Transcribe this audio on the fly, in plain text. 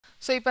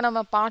So இப்போ நம்ம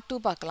part 2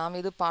 பார்க்கலாம்.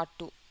 இது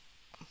பார்ட்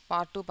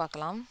 2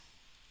 பார்க்கலாம்.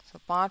 So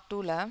part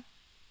 2ல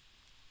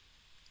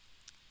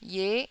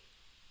A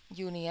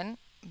union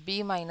B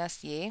minus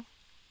A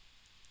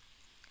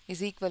is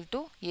equal to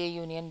A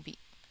union B.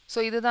 So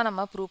இதுதான்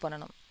நம்ம ப்ரூவ்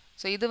பண்ணணும்.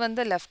 ஸோ இது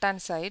வந்து லெஃப்ட்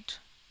ஹேண்ட் சைட்,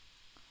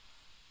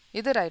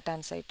 இது ரைட்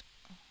ஹேண்ட் சைட்.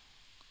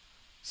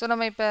 ஸோ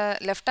நம்ம இப்போ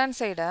லெஃப்ட் ஹேண்ட்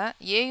சைடை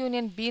A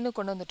யூனியன் Bன்னு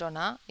கொண்டு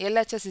வந்துட்டோம்னா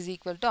LHS is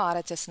equal to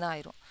RHSன்னு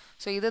ஆயிரும்.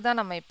 ஸோ இதுதான்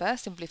நம்ம இப்போ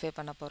சிம்பிளிஃபை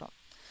பண்ண போகிறோம்.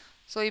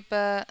 ஸோ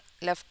இப்போ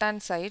left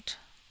hand side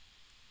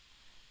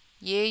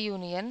A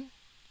union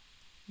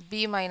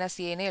B minus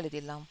Aன்னு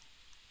எழுதிடலாம்.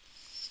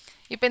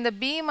 இப்போ இந்த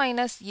B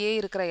minus A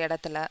இருக்கிற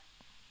இடத்துல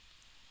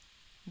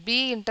B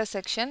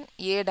இன்டர்செக்ஷன்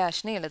A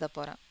டேஷ்னு எழுத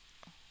போகிறேன்.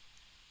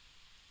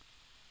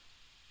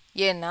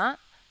 ஏன்னா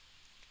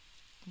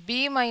B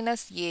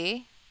minus A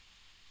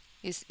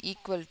is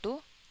equal to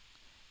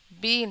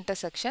B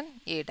intersection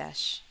A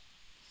dash.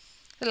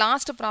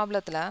 Last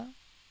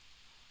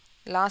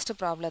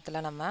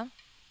ப்ராப்ளத்தில் நம்ம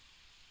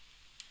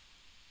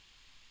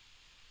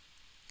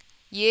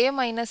A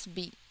minus B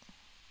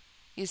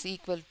is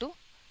equal to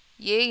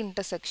A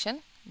intersection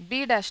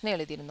B டேஷ்னு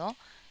எழுதியிருந்தோம்.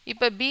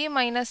 இப்போ B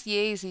minus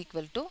A is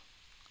equal to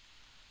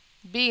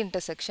B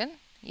intersection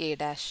A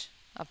dash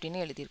அப்படின்னு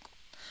எழுதியிருக்கோம்.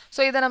 So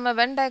இதை நம்ம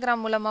Venn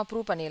diagram மூலமாக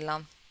prove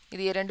பண்ணிடலாம்.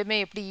 இது ரெண்டுமே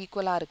எப்படி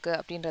ஈக்குவலாக இருக்குது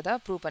அப்படின்றத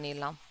ப்ரூவ்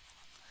பண்ணிடலாம்.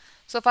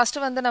 ஸோ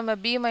ஃபஸ்ட்டு வந்து நம்ம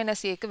B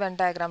minus Aக்கு வென்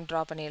டயக்ராம்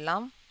ட்ரா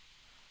பண்ணிடலாம்.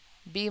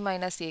 B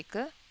minus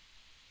Aக்கு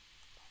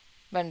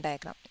வென்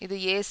டயக்ராம். இது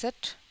A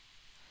செட்,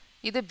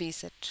 இது B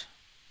செட்.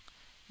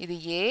 இது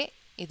A,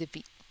 இது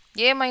B.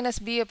 A minus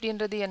B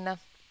அப்படின்றது என்ன?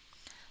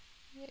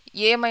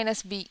 A minus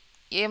B,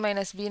 A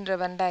minus Bன்ற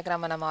when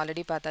டயக்ராமை நம்ம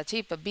ஆல்ரெடி பார்த்தாச்சு.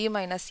 இப்போ B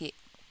minus A,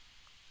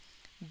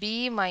 B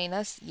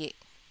minus A.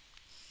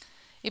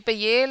 இப்போ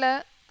ஏல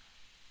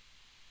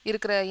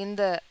இருக்கிற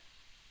இந்த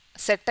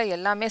செட்டை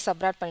எல்லாமே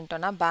சப்ராக்ட்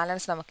பண்ணிட்டோம்னா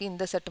பேலன்ஸ் நமக்கு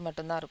இந்த செட்டு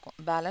மட்டும்தான் இருக்கும்.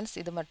 பேலன்ஸ்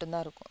இது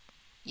மட்டும்தான் இருக்கும்.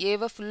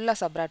 ஏவை ஃபுல்லாக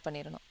சப்ராக்ட்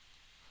பண்ணிடணும்.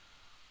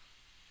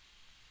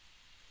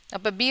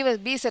 அப்போ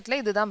பி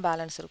செட்டில் இதுதான்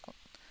பேலன்ஸ் இருக்கும்.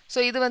 ஸோ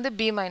இது வந்து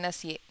B minus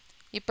A.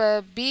 இப்போ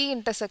B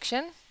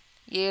intersection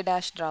A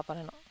dash draw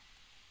பண்ணணும்.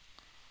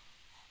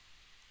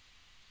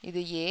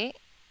 இது A,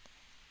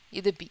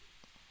 இது B.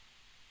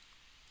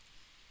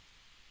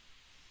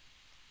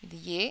 இது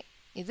A,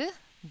 இது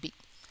B.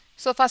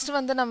 ஸோ ஃபஸ்ட்டு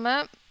வந்து நம்ம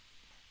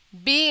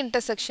B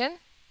intersection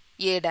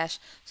A dash.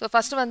 So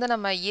first வந்து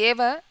நம்ம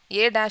ஏவை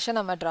A டேஷை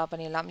நம்ம ட்ரா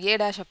பண்ணிடலாம். A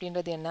டேஷ்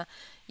அப்படின்றது என்ன?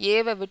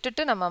 ஏவை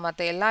விட்டுட்டு நம்ம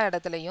மற்ற எல்லா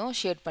இடத்துலையும்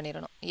ஷேட்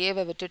பண்ணிடணும்.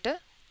 ஏவை விட்டுட்டு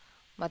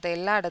மற்ற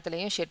எல்லா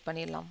இடத்துலையும் ஷேட்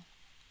பண்ணிடலாம்.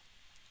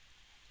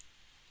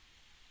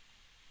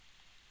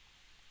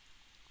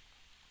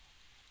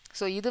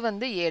 ஸோ இது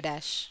வந்து A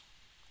டேஷ்.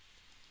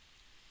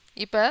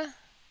 இப்போ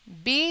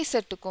B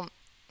செட்டுக்கும்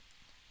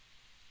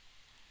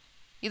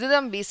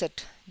இதுதான் B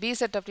செட். B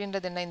செட்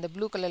அப்படின்றது என்ன? இந்த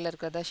ப்ளூ கலரில்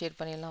இருக்கிறதா ஷேட்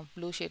பண்ணிடலாம்.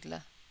 ப்ளூ ஷேடில்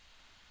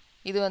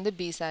இது வந்து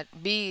B ஷேட்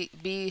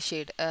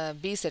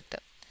B செட்டு.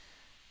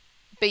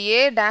 இப்போ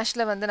A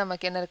டேஷில் வந்து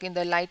நமக்கு என்ன இருக்குது?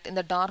 இந்த லைட்,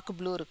 இந்த டார்க்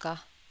ப்ளூ இருக்கா?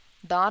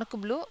 டார்க்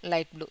ப்ளூ,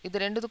 லைட் ப்ளூ,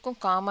 இது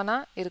ரெண்டுத்துக்கும்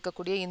காமனாக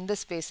இருக்கக்கூடிய இந்த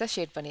ஸ்பேஸை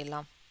ஷேட்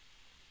பண்ணிடலாம்.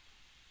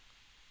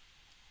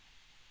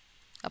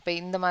 அப்போ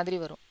இந்த மாதிரி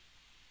வரும்.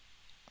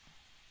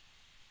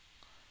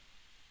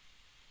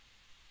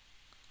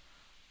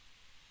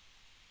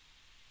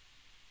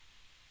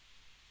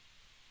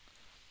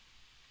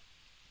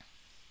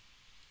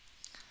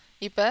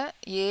 இப்போ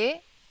A,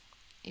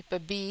 இப்போ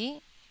B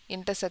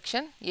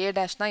இன்டர்செக்ஷன் A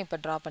டேஷ் தான் இப்போ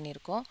ட்ரா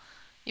பண்ணியிருக்கோம்.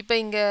 இப்போ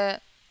இங்கே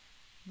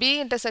B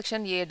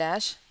intersection A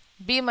dash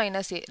B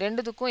minus A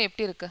ரெண்டுத்துக்கும்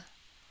எப்படி இருக்குது?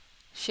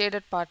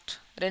 ஷேடட் பார்ட்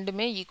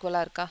ரெண்டுமே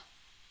ஈக்குவலாக இருக்கா?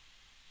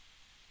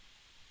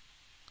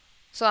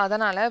 ஸோ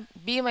அதனால்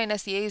B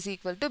minus A is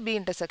equal to B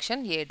intersection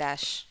A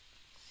dash.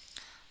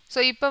 So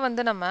இப்போ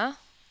வந்து நம்ம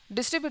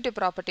டிஸ்ட்ரிபியூட்டிவ்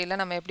ப்ராப்பர்ட்டியில்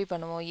நம்ம எப்படி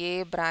பண்ணுவோம்? A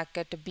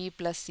bracket B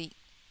plus C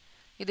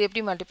இது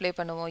எப்படி மல்டிப்ளை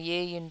பண்ணுவோம்?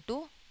 A into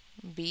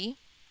B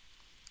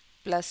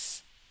plus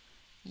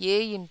A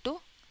into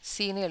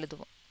Cன்னு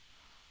எழுதுவோம்.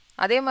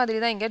 அதே மாதிரி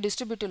தான் இங்கே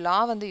டிஸ்ட்ரிபியூட்டிவ் லா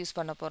வந்து யூஸ்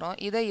பண்ண போகிறோம்.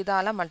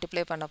 இதால்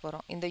மல்டிப்ளை பண்ண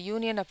போகிறோம். இந்த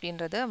யூனியன்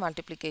அப்படின்றது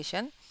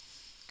multiplication.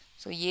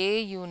 So A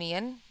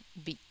union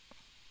B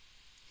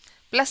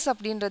plus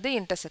அப்படின்றது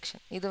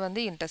இன்டர்செக்ஷன். இது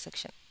வந்து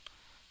இன்டர்செக்ஷன்.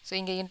 ஸோ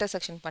இங்கே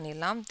இன்டர்செக்ஷன்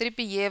பண்ணிடலாம்.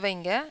 திருப்பி ஏவை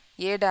இங்கே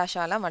A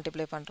டேஷால்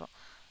மல்டிப்ளை பண்ணுறோம்.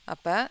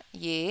 அப்போ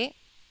A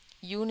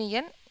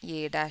யூனியன்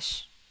A டேஷ்.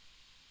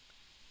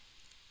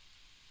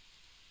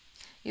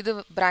 இது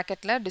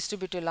ப்ராக்கெட்டில்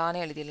டிஸ்ட்ரிபியூட்டிவ்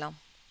லான்னு எழுதிடலாம்.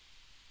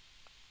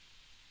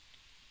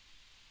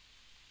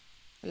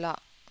 லா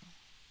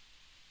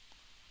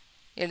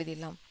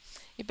எழுதிடலாம்.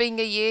 இப்போ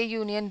இங்கே A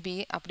யூனியன் B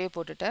அப்படியே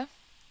போட்டுட்டு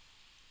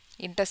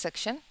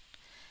intersection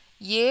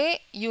A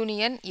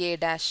union A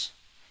dash.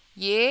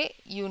 A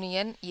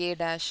union A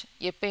dash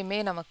எப்பயுமே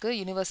நமக்கு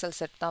யூனிவர்சல்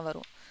செட் தான்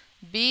வரும்.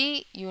 B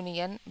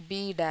யூனியன்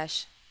B டேஷ்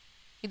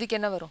இதுக்கு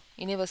என்ன வரும்?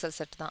 யூனிவர்சல்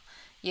செட் தான்.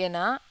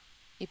 ஏன்னா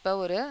இப்போ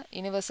ஒரு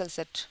யூனிவர்சல்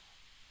செட்,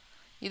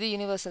 இது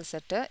யூனிவர்சல்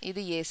செட்டு,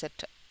 இது A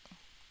செட்டு.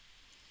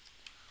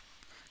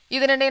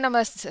 இது ரெண்டையும் நம்ம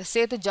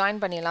சேர்த்து ஜாயின்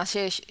பண்ணிடலாம்,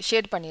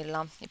 ஷேட்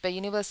பண்ணிடலாம். இப்போ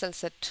யூனிவர்சல்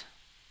செட்.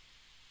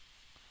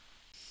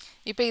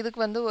 இப்போ இதுக்கு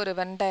வந்து ஒரு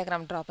வென்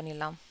டயக்ராம் ட்ரா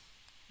பண்ணிடலாம்.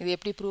 இது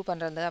எப்படி ப்ரூவ்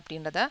பண்ணுறது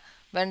அப்படின்றத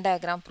வென்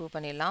டயக்ராம் ப்ரூவ்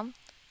பண்ணிடலாம்.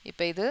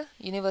 இப்போ இது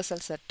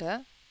யூனிவர்சல் செட்டு,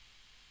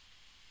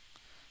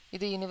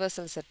 இது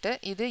யூனிவர்சல் செட்டு,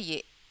 இது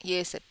ஏ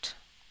செட்.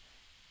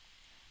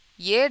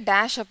 ஏ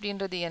டேஷ்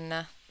அப்படின்றது என்ன?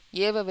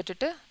 ஏவை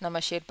விட்டுட்டு நம்ம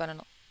ஷேட்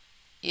பண்ணணும்.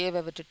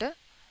 ஏவை விட்டுட்டு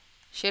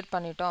ஷேட்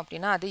பண்ணிட்டோம்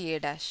அப்படின்னா அது ஏ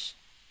டேஷ்.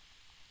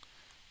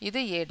 இது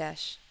ஏ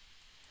டேஷ்.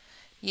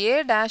 ஏ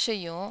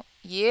டேஷையும்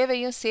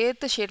ஏவையும்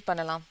சேர்த்து ஷேட்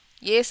பண்ணலாம்.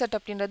 ஏ செட்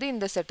அப்படின்றது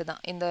இந்த செட்டு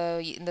தான்,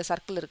 இந்த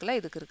சர்க்கிள் இருக்குல்ல,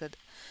 இதுக்கு இருக்குது.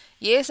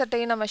 ஏ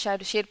செட்டையும் நம்ம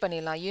ஷேட்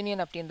பண்ணிடலாம்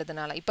யூனியன்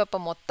அப்படின்றதுனால. இப்போ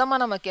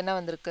மொத்தமாக நமக்கு என்ன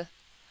வந்திருக்கு?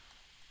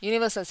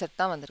 யூனிவர்சல் செட்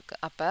தான் வந்திருக்கு.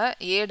 அப்போ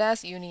A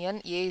dash union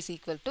A is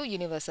equal to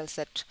universal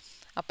set.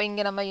 அப்போ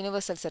இங்கே நம்ம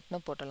யூனிவர்சல் செட்னு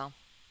போட்டலாம்.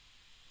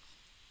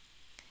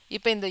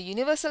 இப்போ இந்த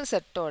யூனிவர்சல்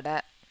செட்டோட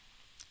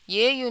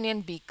ஏ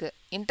யூனியன் பிக்கு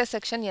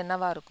இன்டர்செக்ஷன்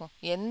என்னவா இருக்கும்?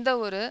 எந்த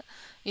ஒரு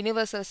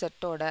யூனிவர்சல்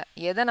செட்டோட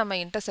எதை நம்ம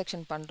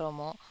இன்டர்செக்ஷன்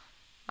பண்ணுறோமோ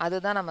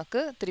அதுதான் நமக்கு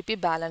திருப்பி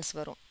பேலன்ஸ்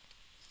வரும்.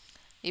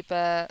 இப்போ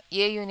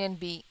A union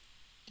B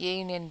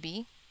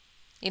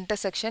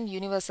intersection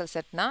universal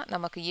செட்னா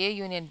நமக்கு ஏ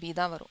யூனியன் பி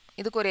தான் வரும்.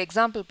 இதுக்கு ஒரு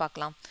எக்ஸாம்பிள்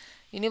பார்க்கலாம்.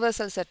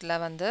 யூனிவர்சல்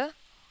செட்டில் வந்து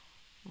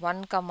 1,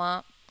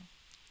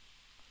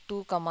 2,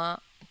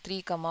 3,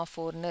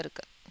 4ன்னு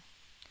இருக்குது.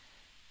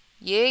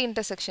 ஏ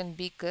இன்டர்செக்ஷன்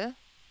பிக்கு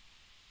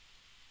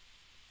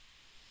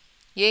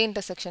ஏ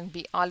இன்டர்செக்ஷன்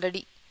பி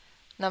ஆல்ரெடி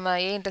நம்ம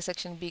ஏ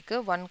இன்டர்செக்ஷன் பிக்கு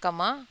 1,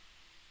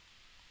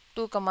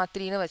 2,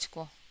 3ன்னு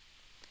வச்சுக்குவோம்.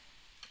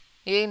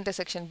 ஏ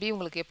இன்டர்செக்ஷன் பி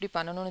உங்களுக்கு எப்படி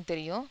பண்ணணும்னு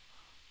தெரியும்.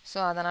 ஸோ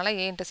அதனால்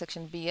ஏ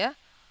இன்டர்செக்ஷன் பியை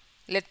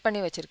லெட் பண்ணி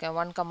வச்சுருக்கேன்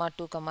 1,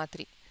 2,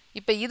 3.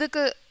 இப்போ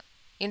இதுக்கு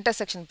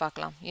இன்டர்செக்ஷன்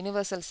பார்க்கலாம்.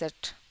 Universal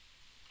set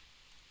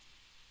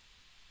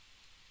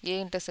A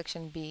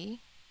intersection B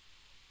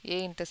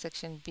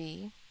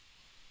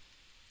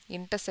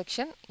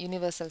intersection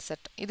universal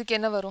set. இதுக்கு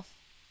என்ன வரும்?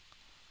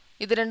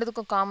 இது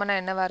ரெண்டுத்துக்கும்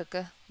காமனாக என்னவா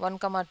இருக்குது? 1,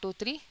 2,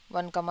 3,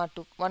 1,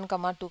 2,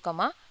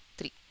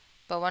 3.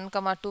 இப்போ 1,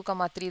 2,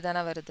 3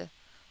 தானே வருது.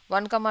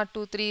 1,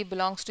 2, 3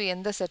 பிலாங்ஸ் டு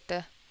எந்த செட்டு?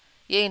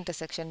 ஏ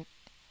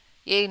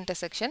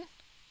இன்டர்செக்ஷன்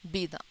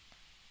பி தான்.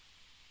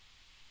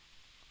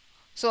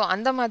 ஸோ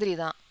அந்த மாதிரி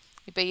தான்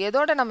இப்போ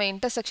எதோட நம்ம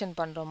இன்டர்செக்ஷன்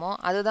பண்ணுறோமோ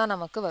அதுதான்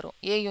நமக்கு வரும்.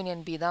 ஏ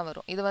யூனியன் பி தான்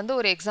வரும். இது வந்து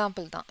ஒரு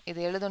எக்ஸாம்பிள் தான், இது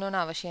எழுதணும்னு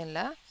அவசியம்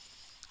இல்லை,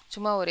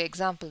 சும்மா ஒரு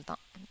எக்ஸாம்பிள்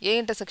தான். ஏ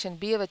இன்டர்செக்ஷன்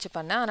பியை வச்சு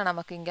பண்ணேன், ஆனால்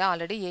நமக்கு இங்கே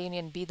ஆல்ரெடி ஏ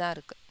யூனியன் பி தான்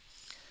இருக்குது.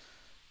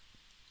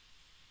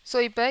 ஸோ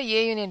இப்போ ஏ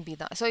யூனியன் பி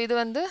தான். ஸோ இது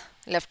வந்து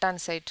லெஃப்ட்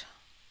ஹேண்ட் சைட்.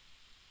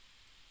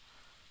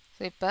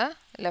 ஸோ இப்போ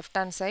left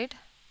hand side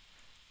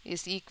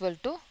is equal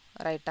to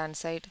right hand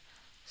side.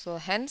 So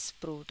hence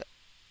proved.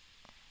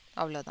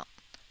 அவ்வளோதான்.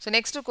 ஸோ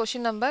நெக்ஸ்ட்டு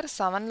கொஷின் நம்பர்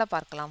 7ல்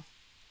பார்க்கலாம்.